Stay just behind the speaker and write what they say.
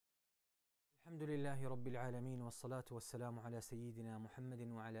الحمد لله رب العالمين والصلاة والسلام على سيدنا محمد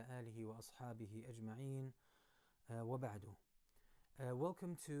وعلى آله وأصحابه أجمعين وبعد.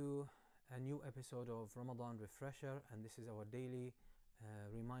 Welcome to a new episode of Ramadan Refresher, and this is our daily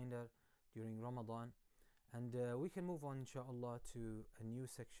reminder during Ramadan. And we can move on inshallah to a new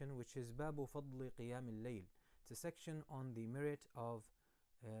section, which is Babu Fadli Qiyam al-Layl. It's a section on the merit of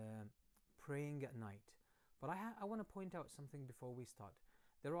praying at night. But I want to point out something before we start.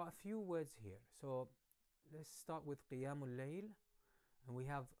 There are a few words here. So let's start with Qiyam al-Layl, and we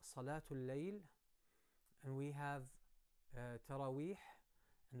have Salatul Layl, and we have Taraweeh,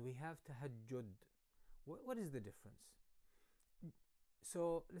 and we have Tahajjud. What is the difference?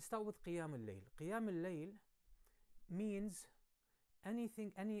 So let's start with Qiyam al-Layl. Qiyam al-Layl means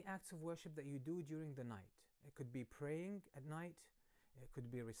any acts of worship that you do during the night. It could be praying at night, it could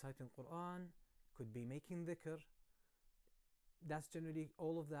be reciting Quran, it could be making dhikr. That's generally,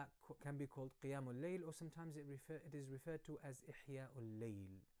 all of that can be called Qiyam al-Layl, or sometimes it is referred to as Ihya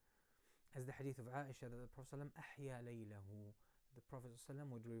al-Layl. As the hadith of Aisha, that the Prophet ﷺ Ahya laylahu, the Prophet ﷺ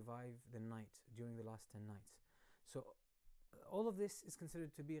would revive the night during the last 10 nights. So all of this is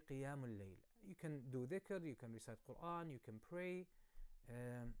considered to be Qiyam al-Layl. You can do dhikr, you can recite Quran, you can pray,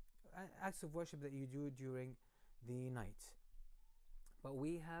 acts of worship that you do during the night. But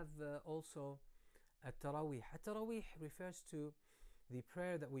we have also At-Taraweeh. At-Taraweeh refers to the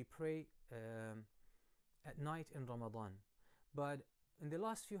prayer that we pray at night in Ramadan. But in the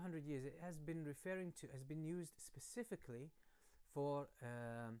last few hundred years, it has been used specifically for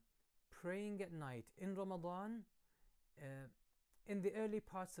praying at night in Ramadan, in the early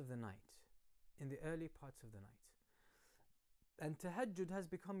parts of the night. And Tahajjud has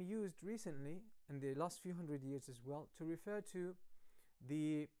become used recently, in the last few hundred years as well, to refer to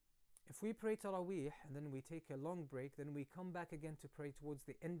if we pray Taraweeh and then we take a long break, then we come back again to pray towards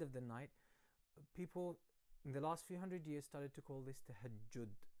the end of the night. People in the last few hundred years started to call this Tahajjud.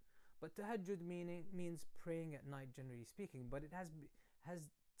 But Tahajjud means praying at night, generally speaking, but it has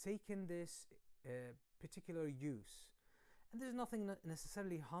taken this particular use. And there's nothing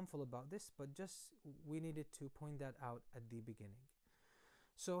necessarily harmful about this, but just we needed to point that out at the beginning.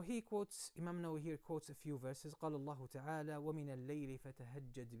 So Imam Nawawi here quotes a few verses. قال الله تعالى ومن الليل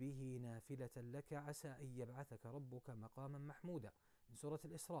فتهجد به نافلة لك عسى أن يبعثك ربك مقاما محمودا. In Surah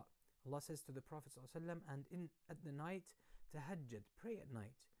Al-Isra, Allah says to the Prophet ﷺ, and at the night, tahajjud, pray at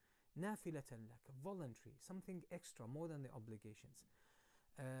night, نافلة لك, voluntary, something extra, more than the obligations,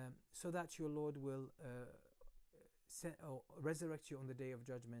 so that your Lord will resurrect you on the day of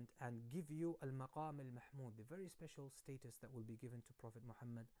judgment and give you al-maqam al-mahmud, the very special status that will be given to Prophet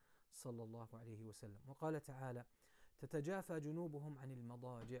Muhammad sallallahu alayhi wa sallam. وقال تعالى تتجافى جنوبهم عن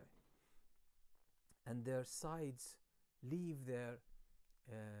المضاجع, and their sides leave their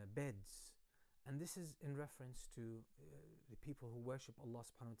beds. And this is in reference to the people who worship Allah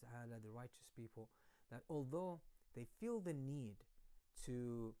subhanahu wa ta'ala, the righteous people, that although they feel the need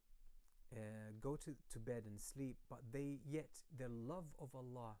to go to bed and sleep, but yet their love of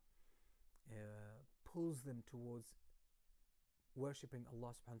Allah pulls them towards worshipping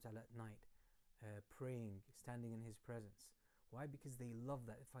Allah subhanahu wa ta'ala at night, praying, standing in His presence. Why? Because they love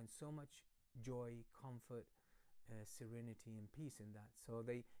that. They find so much joy, comfort, serenity and peace in that. So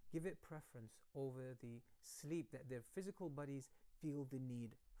they give it preference over the sleep that their physical bodies feel the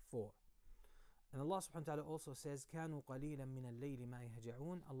need for. And Allah subhanahu wa ta'ala also says, كَانُوا قَلِيلًا مِنَ اللَّيْلِ مَا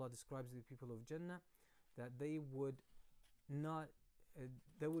يَهْجَعُونَ. Allah describes the people of Jannah that they would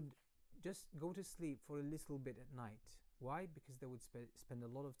just go to sleep for a little bit at night. Why? Because they would spend a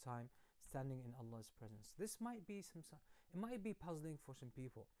lot of time standing in Allah's presence. This might be puzzling for some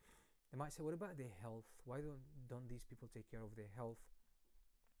people. They might say, what about their health? Why don't these people take care of their health,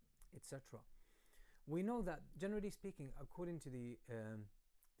 etc.? We know that, generally speaking, according to the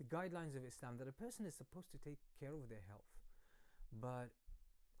guidelines of Islam, that a person is supposed to take care of their health. But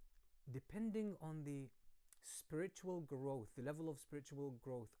depending on the spiritual growth, the level of spiritual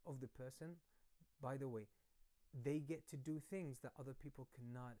growth of the person, by the way, they get to do things that other people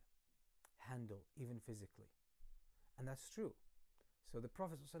cannot handle, even physically. And that's true. So the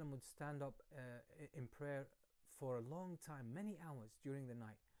Prophet ﷺ would stand up in prayer for a long time, many hours during the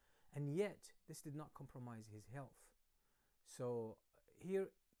night. And yet, this did not compromise his health. So here,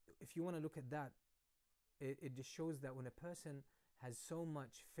 if you want to look at that, it just shows that when a person has so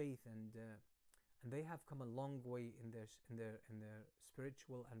much faith and they have come a long way in their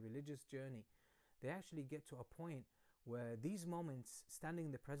spiritual and religious journey, they actually get to a point where these moments standing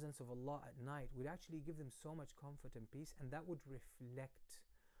in the presence of Allah at night would actually give them so much comfort and peace, and that would reflect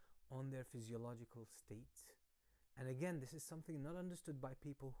on their physiological state And again, this is something not understood by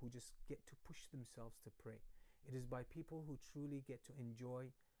people who just get to push themselves to pray. It is by people who truly get to enjoy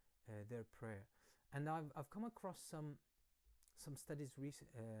their prayer. And I've come across some studies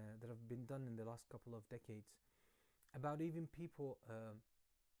that have been done in the last couple of decades about even people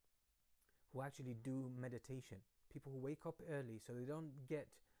who actually do meditation. People who wake up early, so they don't get,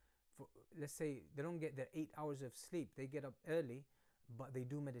 let's say, they don't get their 8 hours of sleep. They get up early, but they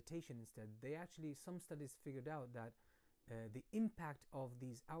do meditation instead. They actually, some studies figured out that the impact of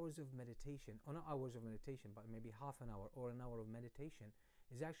these hours of meditation, or not hours of meditation, but maybe half an hour or an hour of meditation,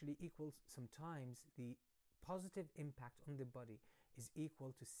 is actually equal, sometimes the positive impact on the body is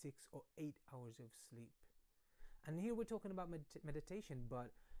equal to 6 or 8 hours of sleep. And here we're talking about meditation,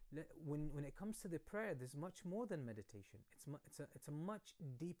 but when it comes to the prayer, there's much more than meditation. It's a much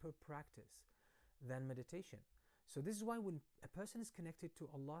deeper practice than meditation. So this is why when a person is connected to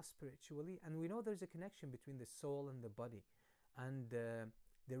Allah spiritually, and we know there's a connection between the soul and the body, and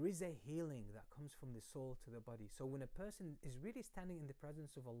there is a healing that comes from the soul to the body. So when a person is really standing in the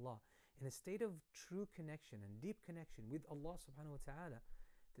presence of Allah, in a state of true connection and deep connection with Allah subhanahu wa ta'ala,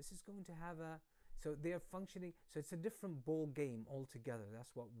 this is going to have so they are functioning, so it's a different ball game altogether. That's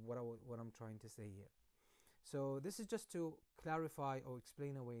what I'm trying to say here. So this is just to clarify or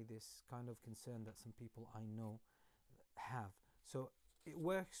explain away this kind of concern that some people I know have. So it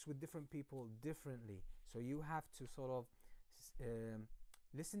works with different people differently. So you have to sort of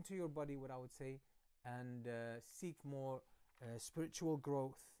listen to your body, what I would say, and seek more spiritual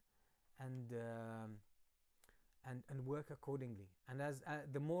growth and work accordingly. And as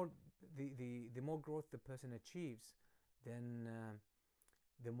the more growth the person achieves, then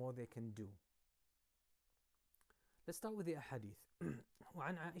the more they can do. Let's start with the ahadith.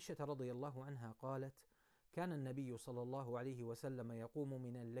 وعن عائشة رضي الله عنها قالت: كان النبي صلى الله عليه وسلم يقوم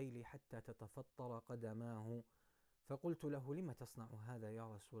من الليل حتى تتفطر قدماه فقلت له: لم تصنع هذا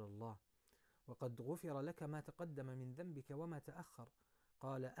يا رسول الله وقد غفر لك ما تقدم من ذنبك وما تأخر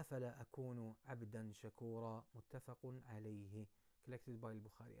قال: أفلا أكون عبدا شكورا متفق عليه, collected by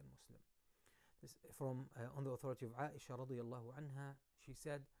Bukhari and Muslim. This from on the authority of Aisha radiallahu anha. She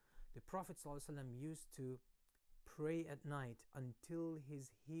said the Prophet ﷺ used to pray at night until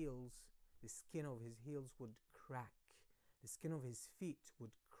his heels, the skin of his heels would crack, the skin of his feet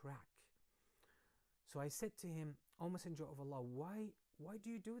would crack. So I said to him, O Messenger of Allah, why do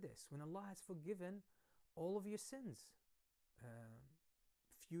you do this when Allah has forgiven all of your sins,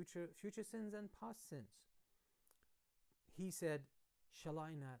 future sins and past sins? He said, shall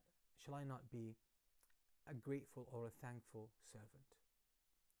I not be a grateful or a thankful servant?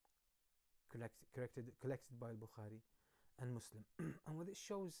 Collected by Bukhari and Muslim. And what it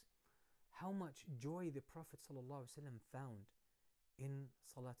shows how much joy the Prophet ﷺ found in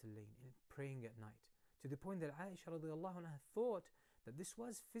Salat al-Layl, in praying at night, to the point that Aisha radiallahu anha thought that this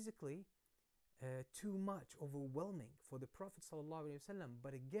was physically too much, overwhelming for the Prophet ﷺ.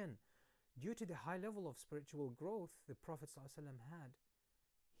 But again, due to the high level of spiritual growth the Prophet ﷺ had,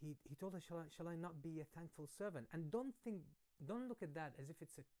 he told her, shall I not be a thankful servant? And don't look at that as if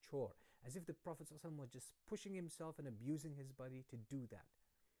it's a chore, as if the Prophet ﷺ was just pushing himself and abusing his body to do that.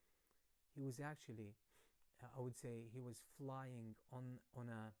 He was actually, I would say, he was flying on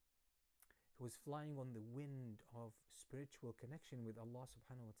the wind of spiritual connection with Allah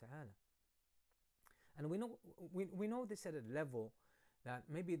subhanahu wa ta'ala. And we know this at a level that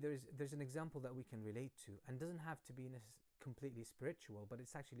maybe there's an example that we can relate to, and doesn't have to be completely spiritual, but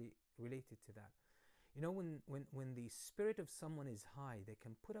it's actually related to that. You know, when the spirit of someone is high, they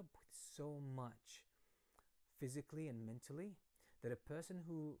can put up with so much physically and mentally that a person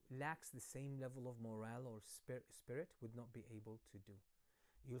who lacks the same level of morale or spirit would not be able to do.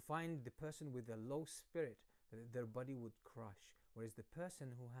 You'll find the person with a low spirit, their body would crush, whereas the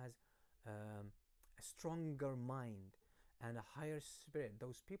person who has a stronger mind and a higher spirit,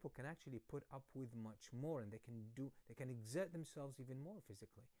 those people can actually put up with much more, and they can exert themselves even more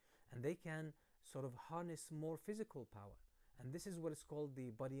physically, and they can sort of harness more physical power. And this is what is called the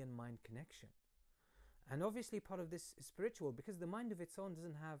body and mind connection. And obviously part of this is spiritual, because the mind of its own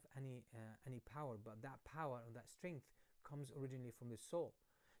doesn't have any power, but that power or that strength comes originally from the soul.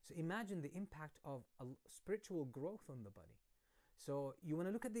 So imagine the impact of a spiritual growth on the body. So you want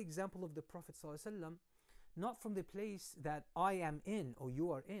to look at the example of the Prophet ﷺ, not from the place that I am in or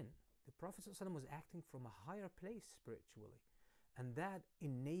you are in. The Prophet ﷺ was acting from a higher place spiritually, and that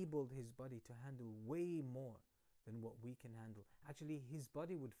enabled his body to handle way more than what we can handle. Actually, his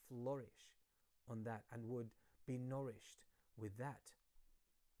body would flourish on that and would be nourished with that.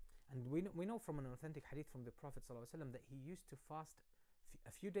 And we know from an authentic hadith from the Prophet ﷺ that he used to fast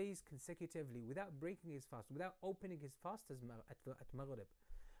a few days consecutively without breaking his fast, without opening his fast at Maghrib.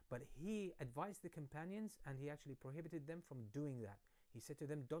 But he advised the companions and he actually prohibited them from doing that. He said to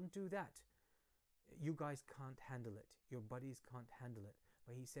them, don't do that. You guys can't handle it. Your bodies can't handle it.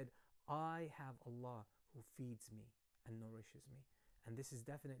 But he said, I have Allah who feeds me and nourishes me. And this is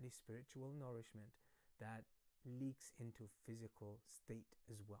definitely spiritual nourishment that leaks into physical state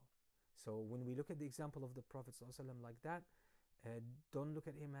as well. So when we look at the example of the Prophet ﷺ like that, don't look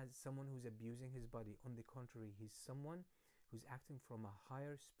at him as someone who's abusing his body. On the contrary, he's someone who's acting from a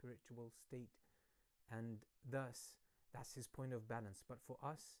higher spiritual state, and thus that's his point of balance. But for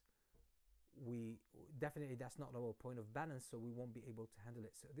us, we definitely, that's not our point of balance, so we won't be able to handle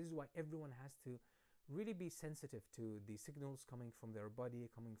it. So this is why everyone has to really be sensitive to the signals coming from their body,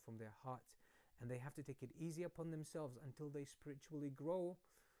 coming from their heart, and they have to take it easy upon themselves until they spiritually grow.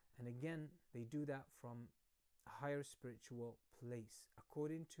 And again, they do that from a higher spiritual place,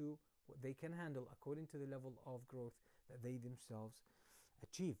 according to what they can handle, according to the level of growth that they themselves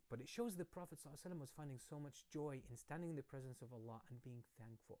achieve. But it shows the Prophet ﷺ was finding so much joy in standing in the presence of Allah and being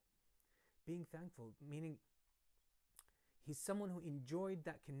thankful. Being thankful, meaning he's someone who enjoyed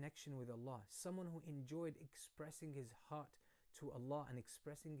that connection with Allah, someone who enjoyed expressing his heart to Allah and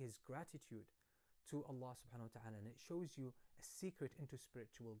expressing his gratitude to Allah subhanahu wa ta'ala. And it shows you a secret into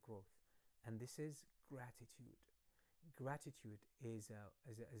spiritual growth, and this is gratitude. Gratitude is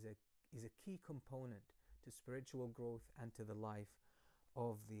a key component to spiritual growth and to the life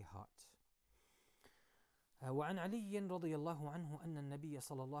of the heart. وعن علي رضي الله عنه أن النبي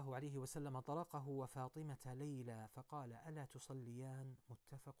صلى الله عليه وسلم طرقه وفاطمة ليلى فقال ألا تصليان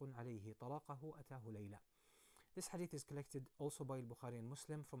متفق عليه طرقه أتاه ليلى. This hadith is collected also by Bukhari and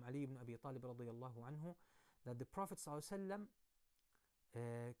Muslim from Ali ibn Abi Talib رضي الله عنه, that the Prophet صلى الله عليه وسلم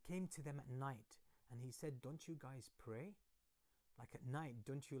came to them at night and he said, don't you guys pray? Like at night,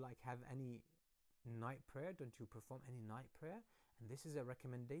 don't you like have any night prayer? Don't you perform any night prayer? And this is a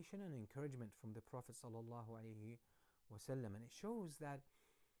recommendation and encouragement from the Prophet sallallahu alaihi wasallam. And it shows that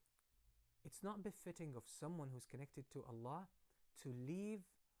it's not befitting of someone who's connected to Allah to leave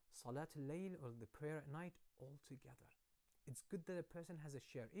Salat al-Layl or the prayer at night altogether. It's good that a person has a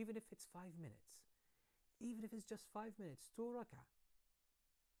share, even if it's 5 minutes. Even if it's just 5 minutes, 2 rak'ah.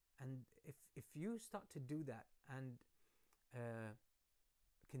 And if you start to do that and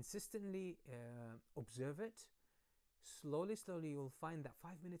consistently observe it, slowly you'll find that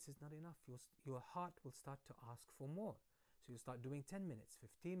 5 minutes is not enough. Your heart will start to ask for more. So you'll start doing 10 minutes,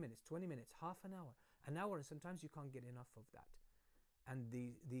 15 minutes, 20 minutes, half an hour, and sometimes you can't get enough of that. And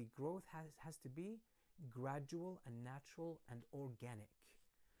the growth has to be gradual and natural and organic.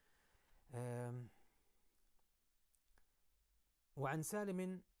 وعن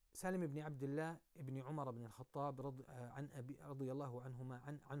سالم بن عبد الله بن عمر بن الخطاب رضي الله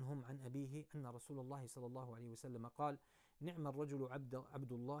عنهم عن أبيه أن رسول الله صلى الله عليه وسلم قال نعم الرجل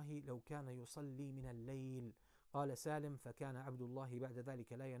عبد الله لو كان يصلي من الليل. قال سالم فكان عبد الله بعد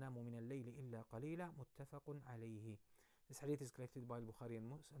ذلك لا ينام من الليل إلا قليلا متفق عليه. This hadith is collected by Bukhari and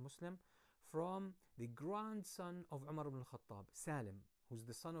Muslim from the grandson of Umar ibn al-Khattab, Salim, who's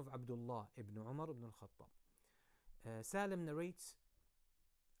the son of Abdullah ibn Umar ibn al-Khattab. Salim narrates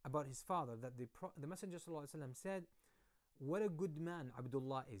about his father that the Messenger ﷺ said, what a good man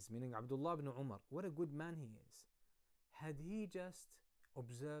Abdullah is, meaning Abdullah ibn Umar, what a good man he is, had he just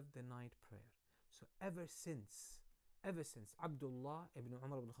observed the night prayer. So ever since Abdullah ibn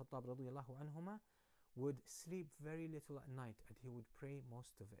Umar ibn Khattab radiyallahu anhuma would sleep very little at night and he would pray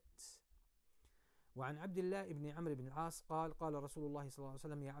most of it. وعن عبد الله بن عمرو بن العاص قال قال رسول الله صلى الله عليه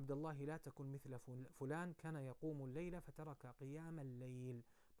وسلم يا عبد الله لا تكن مثل فلان كان يقوم الليل فترك قيام الليل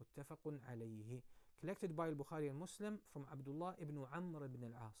متفق عليه. Collected by Bukhari and Muslim from Abdullah ibn Amr ibn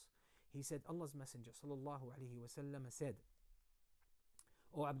al-As. He said, Allah's Messenger sallallahu alaihi wasallam said,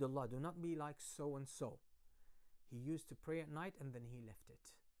 O Abdullah, do not be like so and so. He used to pray at night and then he left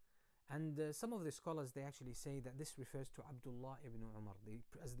it. And some of the scholars, they actually say that this refers to Abdullah ibn Umar,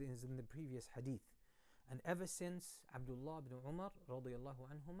 as is in the previous hadith. And ever since, Abdullah ibn Umar radiyallahu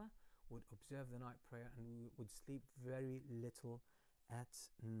anhuma would observe the night prayer and would sleep very little at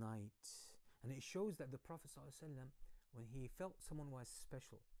night. And it shows that the Prophet ﷺ, when he felt someone was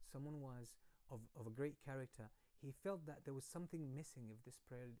special, someone was of a great character, he felt that there was something missing if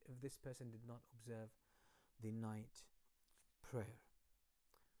this person did not observe the night prayer.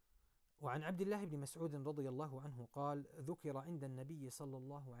 وعن عبد الله بن مسعود رضي الله عنه قال ذكر عند النبي صلى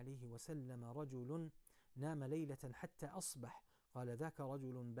الله عليه وسلم رجل نام ليلة حتى أصبح قال ذاك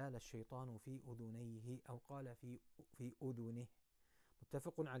رجل بال الشيطان في أذنيه أو قال في أذنه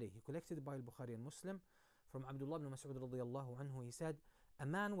متفق عليه. Collected by Bukhari and Muslim from Abdullah ibn Mas'ud رضي الله عنه. He said, A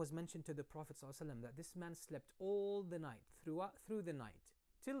man was mentioned to the Prophet ﷺ that this man slept all the night, through the night,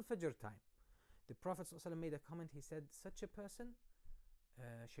 till Fajr time. The Prophet ﷺ made a comment. He said, such a person,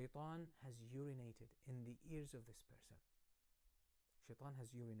 shaitan has urinated in the ears of this person. Shaitan has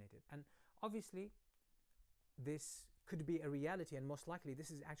urinated. And obviously, this could be a reality, and most likely this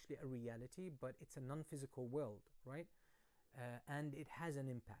is actually a reality, but it's a non-physical world, right? And it has an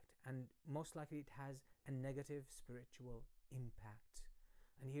impact, and most likely it has a negative spiritual impact.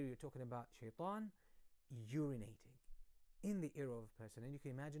 And here you're talking about shaitan urinating in the ear of a person, and you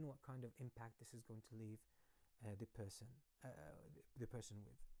can imagine what kind of impact this is going to leave the person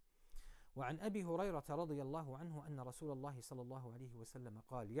with. وعن أبي هريرة رضي الله عنه أن رسول الله صلى الله عليه وسلم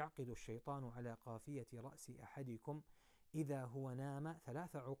قال يعقد الشيطان على قافية رأس أحدكم إذا هو نام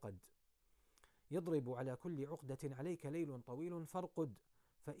 3 عقد يضرب على كل عقدة عليك ليل طويل فارقد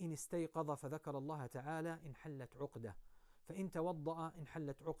فإن استيقظ فذكر الله تعالى انحلت عقدة فإن توضأ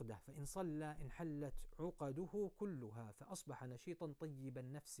انحلت عقدة فإن صلى انحلت عقده كلها فأصبح نشيطا طيب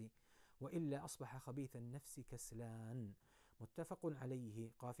النفس وإلا أصبح خبيث النفس كسلان متفق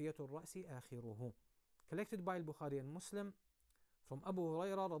عليه قافية الرأس آخره. Collected by Bukhari and Muslim from Abu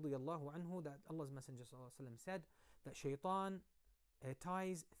Huraira radiyallahu anhu that Allah's Messenger said that shaitan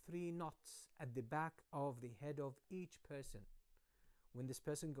ties 3 knots at the back of the head of each person when this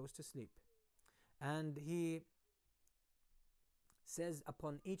person goes to sleep, and he says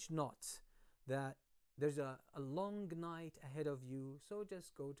upon each knot that there's a long night ahead of you, so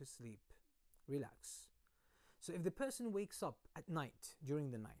just go to sleep, relax. So if the person wakes up at night,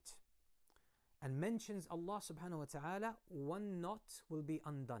 during the night, and mentions Allah subhanahu wa ta'ala, 1 knot will be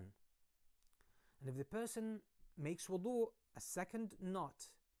undone. And if the person makes wudu, a 2nd knot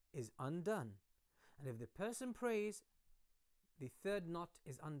is undone. And if the person prays, the 3rd knot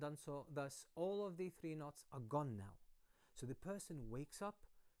is undone. So thus all of the 3 knots are gone now. So the person wakes up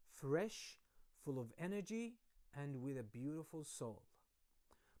fresh, full of energy, and with a beautiful soul.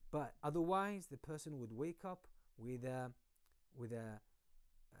 But otherwise, the person would wake up with a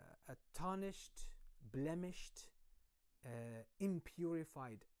tarnished, blemished,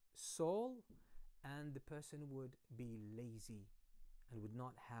 impurified soul, and the person would be lazy and would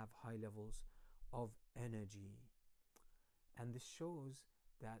not have high levels of energy. And this shows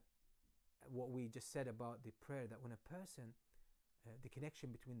that what we just said about the prayer, that when a person, the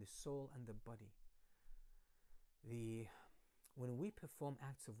connection between the soul and the body, when we perform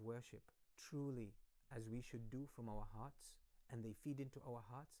acts of worship truly as we should do from our hearts, and they feed into our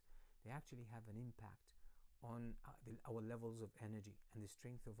hearts, they actually have an impact on our levels of energy and the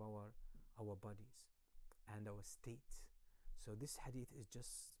strength of our bodies and our state. So this hadith is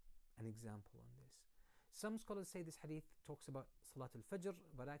just an example on this. Some scholars say this hadith talks about Salat al-Fajr,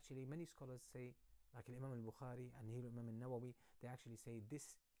 but actually many scholars say, like Imam al-Bukhari and here Imam al-Nawawi, they actually say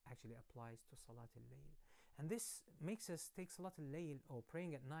this actually applies to Salat al-Layl. And this makes us take Salat al-Layl, or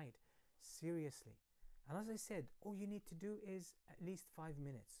praying at night, seriously. And as I said, all you need to do is at least 5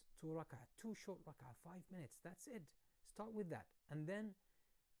 minutes, 2 rak'ah, 2 short rak'ah, 5 minutes, that's it. Start with that, and then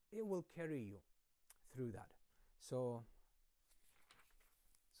it will carry you through that. So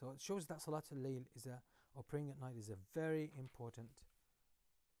it shows that Salat al-Layl or praying at night is a very important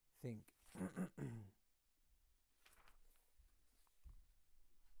thing.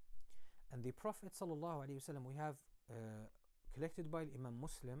 And the Prophet sallallahu alaihi wasallam, we have collected by Imam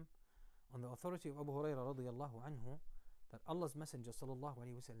Muslim on the authority of Abu Huraira radiyallahu anhu, that Allah's Messenger sallallahu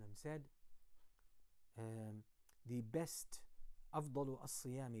alaihi wasallam said, the best أفضل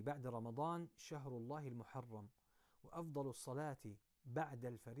الصيام بعد رمضان شهر الله المحرم وأفضل الصلاة بعد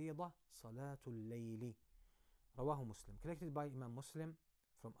الفريضة صلاة الليل. رواه Muslim. Collected by Imam Muslim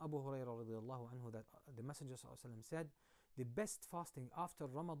from Abu Huraira radiyallahu anhu that the Messenger sallallahu alaihi wasallam said, the best fasting after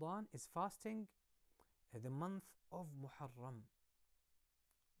Ramadan is fasting the month of Muharram,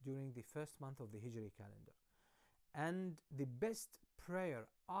 during the 1st month of the Hijri calendar. And the best prayer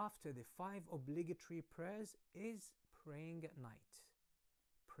after the 5 obligatory prayers is praying at night.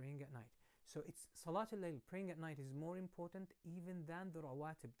 Praying at night. So it's Salat al-Layl, praying at night, is more important even than the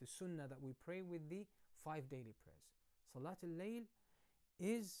rawatib, the sunnah that we pray with the 5 daily prayers. Salat al-Layl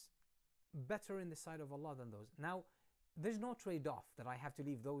is better in the sight of Allah than those. Now, there's no trade-off that I have to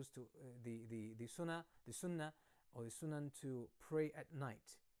leave those to the sunnah or the sunan to pray at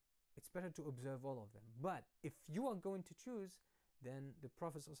night. It's better to observe all of them. But if you are going to choose, then the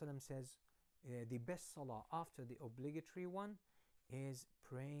Prophet ﷺ says the best salah after the obligatory one is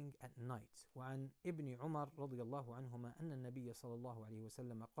praying at night. وعن ابن عمر رضي الله عنهما أن النبي صلى الله عليه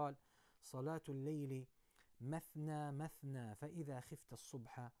وسلم قال صلاة الليل مثنى مثنى فإذا خفت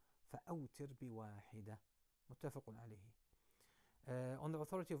الصبح فأوتر بواحدة. متفق عليه. On the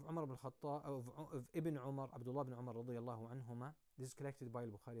authority of Umar ibn Khattab, of Ibn Umar, Abdullah ibn Umar radiyallahu anhuma, this is collected by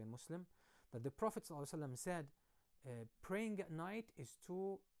Al-Bukhari and Muslim, that the Prophet ﷺ said, praying at night is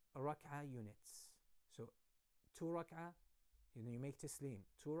 2 rak'ah units. So 2 rak'ah, you make taslim.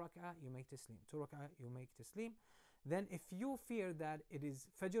 2 rak'ah, you make taslim. 2 rak'ah, you make taslim. Then if you fear that it is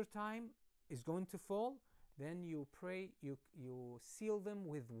Fajr time is going to fall, then you pray, you seal them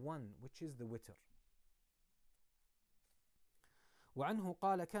with 1, which is the witr. وعنه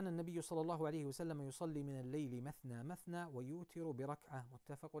قال كان النبي صلى الله عليه وسلم يصلي من الليل مثنى مثنى ويوتر بركعة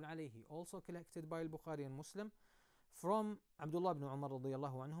متفق عليه. Also collected by Al-Bukhari and Muslim from Abdullah ibn Umar رضي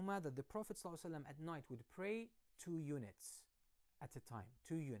الله عنهما, that the Prophet صلى الله عليه وسلم at night would pray 2 units at a time.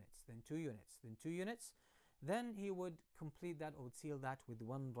 2 units, then 2 units, then 2 units. Then he would complete that, or would seal that with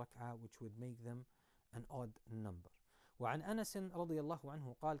 1 rak'ah, which would make them an odd number. وعن أنس رضي الله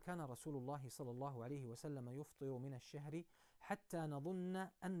عنه قال كان رسول الله صلى الله عليه وسلم يفطر من الشهر حتى نظن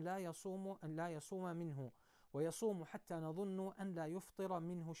أن لا يصوم منه ويصوم حتى نظن أن لا يفطر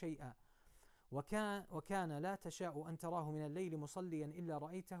منه شيئا وكان لا تشاء أن تراه من الليل مصليا إلا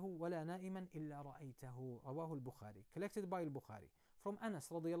رأيته ولا نائما إلا رأيته. رواه البخاري. Collected by Al-Bukhari from Anas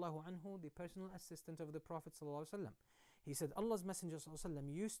رضي الله عنه, the personal assistant of the Prophet صلى الله عليه وسلم. He said Allah's Messenger صلى الله عليه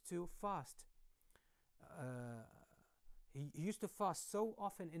وسلم used to fast. He used to fast so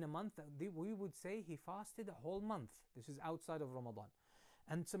often in a month that we would say he fasted a whole month. This is outside of Ramadan.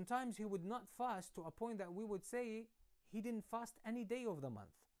 And sometimes he would not fast to a point that we would say he didn't fast any day of the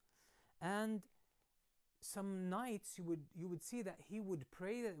month. And some nights you would see that he would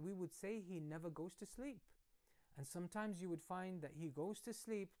pray that we would say he never goes to sleep. And sometimes you would find that he goes to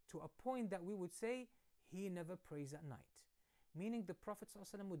sleep to a point that we would say he never prays at night. Meaning the Prophet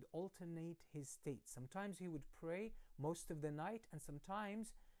ﷺ would alternate his states. Sometimes he would pray most of the night, and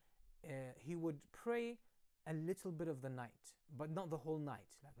sometimes he would pray a little bit of the night, but not the whole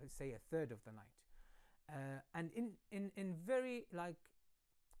night, like let's say a third of the night. And in very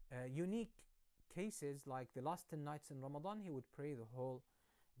unique cases, like the last 10 nights in Ramadan, he would pray the whole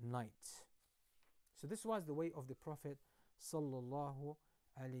night. So this was the way of the Prophet sallallahu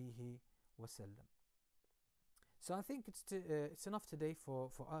alaihi wasallam. So I think it's enough today for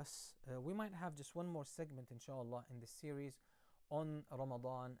us. We might have just one more segment, inshallah, in this series on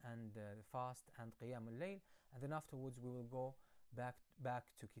Ramadan and the fast and Qiyam al-Layl, and then afterwards we will go back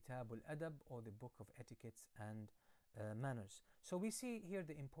to Kitab al-Adab, or the book of etiquettes and manners. So we see here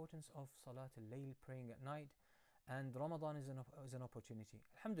the importance of Salat al-Layl, praying at night, and Ramadan is an opportunity.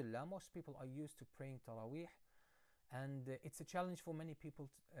 Alhamdulillah, most people are used to praying Taraweeh, and it's a challenge for many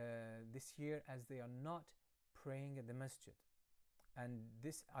people this year, as they are not praying at the masjid. And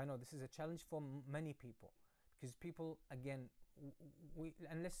I know this is a challenge for many people, because people, again,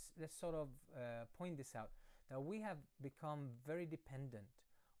 let's sort of point this out, that we have become very dependent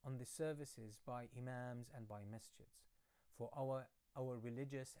on the services by imams and by masjids for our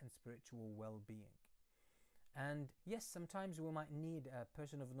religious and spiritual well-being. And yes, sometimes we might need a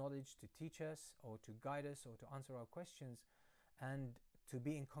person of knowledge to teach us, or to guide us, or to answer our questions, and to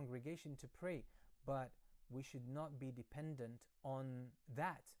be in congregation to pray. But we should not be dependent on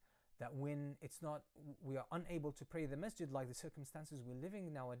that when we are unable to pray the masjid, like the circumstances we're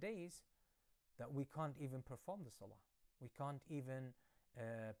living nowadays, that we can't even perform the salah. We can't even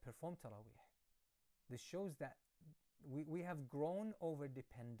perform Taraweeh. This shows that we have grown over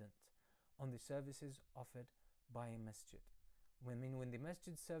dependent on the services offered by a masjid. When the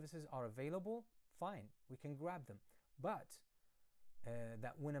masjid services are available, fine, we can grab them. But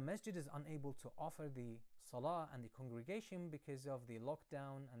that when a masjid is unable to offer the salah and the congregation because of the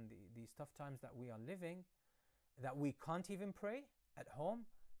lockdown and these tough times that we are living, that we can't even pray at home,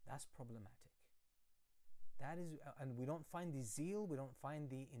 that's problematic. That is, and we don't find the zeal, we don't find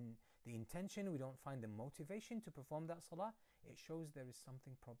the intention, we don't find the motivation to perform that salah. It shows there is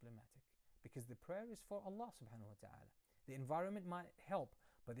something problematic, because the prayer is for Allah subhanahu wa ta'ala. The environment might help,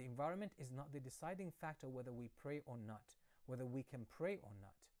 but the environment is not the deciding factor whether we pray or not, whether we can pray or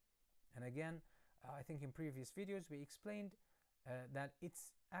not. And again, I think in previous videos we explained that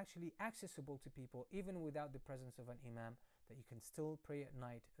it's actually accessible to people even without the presence of an imam, that you can still pray at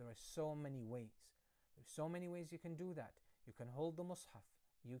night. There are so many ways. There's so many ways you can do that. You can hold the mushaf.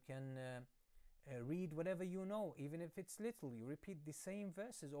 You can read whatever you know, even if it's little. You repeat the same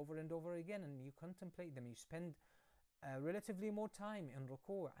verses over and over again, and you contemplate them. You spend relatively more time in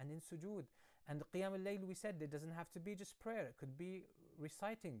ruku' and in sujood. And Qiyam al-Layl, we said, it doesn't have to be just prayer. It could be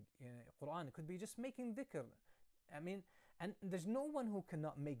reciting Quran. It could be just making dhikr. And there's no one who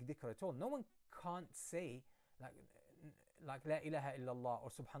cannot make dhikr at all. No one can't say like La ilaha illallah or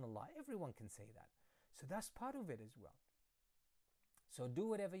Subhanallah. Everyone can say that. So that's part of it as well. So do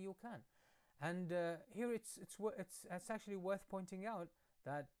whatever you can. And here it's actually worth pointing out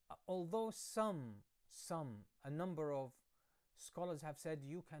that although a number of scholars have said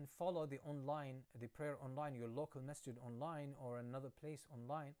you can follow the prayer online, your local masjid online or another place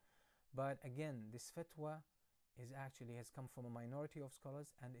online, but again, this fatwa has come from a minority of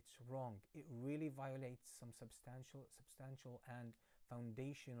scholars, and it's wrong. It really violates some substantial and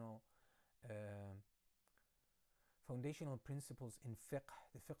foundational uh, foundational principles in fiqh,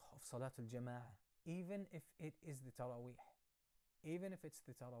 the fiqh of Salat al-Jama'ah, even if it is the Taraweeh. Even if it's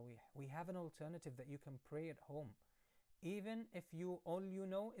the Taraweeh, we have an alternative that you can pray at home. Even if all you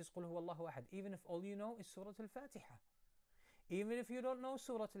know is Qul Huwallahu Ahad, even if all you know is Surah Al-Fatiha. Even if you don't know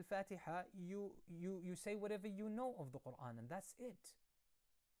Surah Al-Fatiha, you say whatever you know of the Quran, and that's it.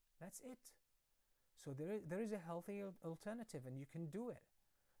 That's it. So there is a healthy alternative, and you can do it.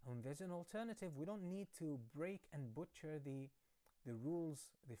 And there's an alternative. We don't need to break and butcher the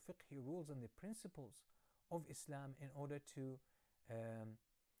rules, the fiqhi rules and the principles of Islam in order to,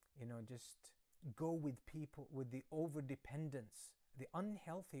 just go with people, with the overdependence, the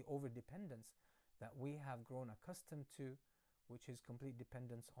unhealthy overdependence that we have grown accustomed to, which is complete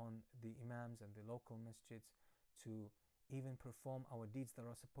dependence on the imams and the local masjids to even perform our deeds that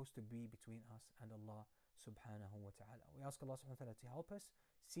are supposed to be between us and Allah subhanahu wa ta'ala. We ask Allah subhanahu wa ta'ala to help us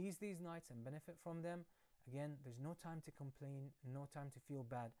seize these nights and benefit from them. Again, there's no time to complain, no time to feel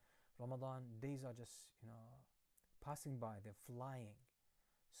bad. Ramadan days are just, passing by, they're flying.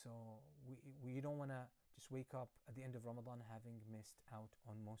 So we don't want to just wake up at the end of Ramadan having missed out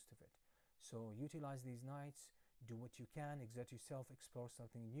on most of it. So utilize these nights, do what you can, exert yourself, explore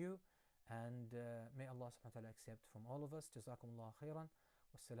something new, and may Allah subhanahu wa ta'ala accept from all of us. Jazakumullah khairan.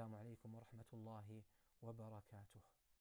 Wassalamu alaikum wa rahmatullahi wa barakatuh.